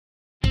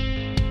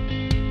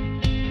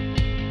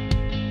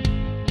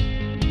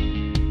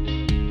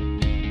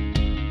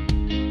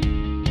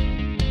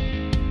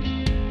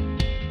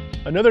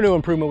Another new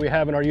improvement we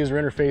have in our user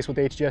interface with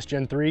HDS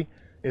Gen 3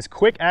 is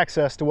quick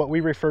access to what we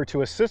refer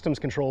to as systems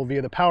control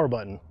via the power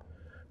button.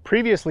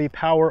 Previously,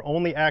 power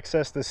only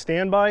accessed the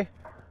standby,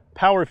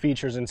 power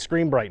features, and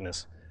screen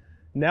brightness.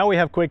 Now we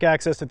have quick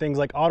access to things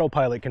like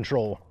autopilot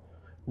control,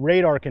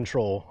 radar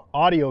control,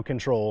 audio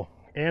control,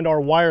 and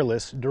our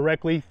wireless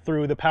directly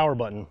through the power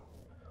button.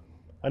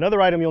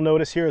 Another item you'll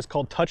notice here is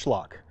called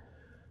TouchLock.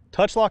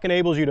 TouchLock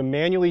enables you to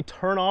manually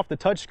turn off the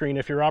touchscreen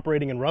if you're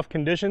operating in rough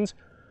conditions,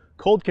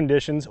 cold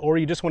conditions, or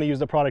you just want to use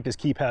the product as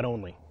keypad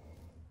only.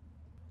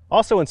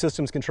 Also in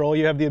systems control,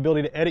 you have the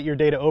ability to edit your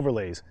data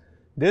overlays.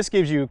 This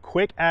gives you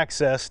quick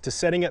access to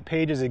setting up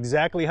pages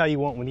exactly how you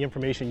want with the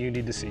information you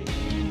need to see.